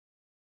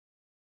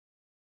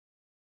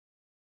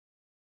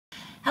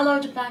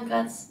Hello Japan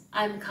Gods,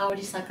 I'm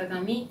Kaori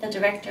Sakagami, the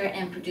director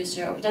and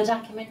producer of the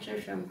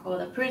documentary film called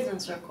The Prison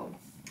Circle.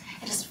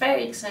 It is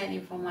very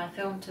exciting for my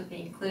film to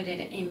be included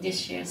in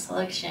this year's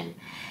selection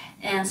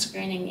and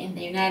screening in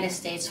the United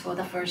States for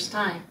the first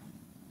time.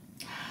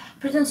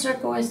 Prison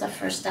Circle is the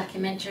first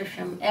documentary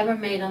film ever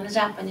made on the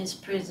Japanese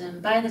prison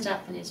by the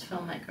Japanese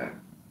filmmaker.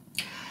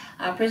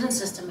 Our prison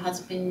system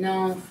has been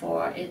known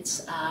for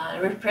its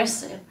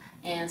repressive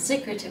and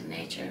secretive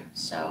nature,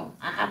 so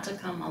I had to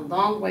come a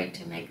long way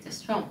to make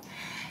this film,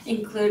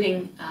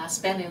 including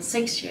spending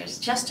 6 years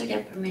just to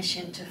get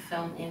permission to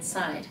film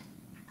inside.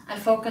 I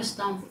focused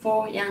on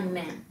 4 young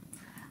men: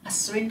 a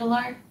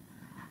swindler,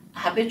 a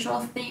habitual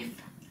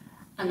thief,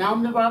 an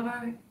armed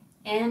robber,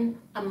 and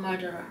a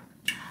murderer.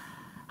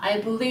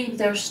 I believe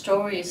their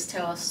stories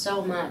tell us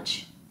so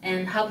much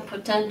and have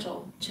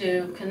potential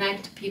to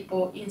connect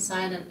people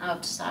inside and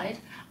outside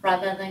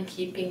rather than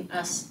keeping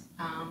us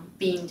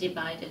being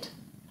divided.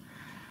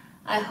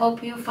 I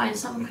hope you find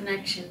some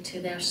connection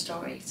to their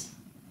stories.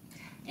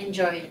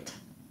 Enjoy it.